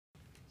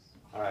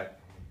All right.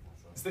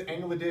 It's the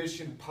angle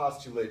addition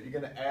postulate. You're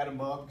going to add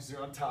them up because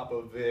they're on top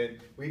of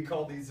it. We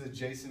call these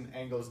adjacent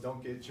angles.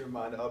 Don't get your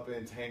mind up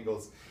in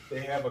tangles.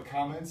 They have a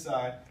common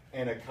side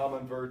and a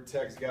common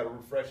vertex. You got to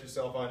refresh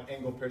yourself on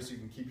angle pairs so you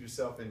can keep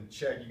yourself in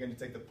check. You're going to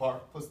take the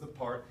part plus the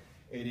part.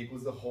 8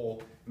 equals the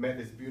whole. Math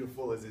is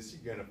beautiful as this.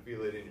 You're going to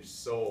feel it in your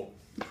soul.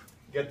 You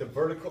got the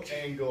vertical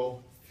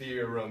angle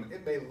theorem.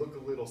 It may look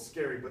a little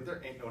scary, but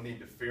there ain't no need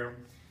to fear them.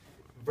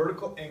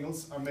 Vertical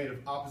angles are made of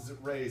opposite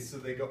rays, so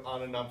they go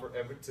on and on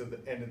forever till the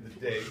end of the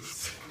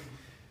days.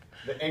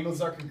 The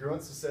angles are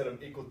congruent, so set them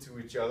equal to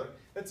each other.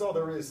 That's all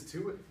there is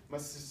to it, my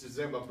sisters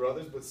and my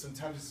brothers, but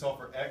sometimes you solve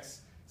for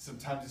x,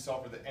 sometimes you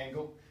solve for the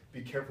angle.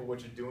 Be careful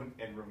what you're doing,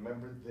 and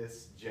remember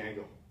this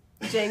jangle.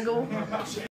 Jangle?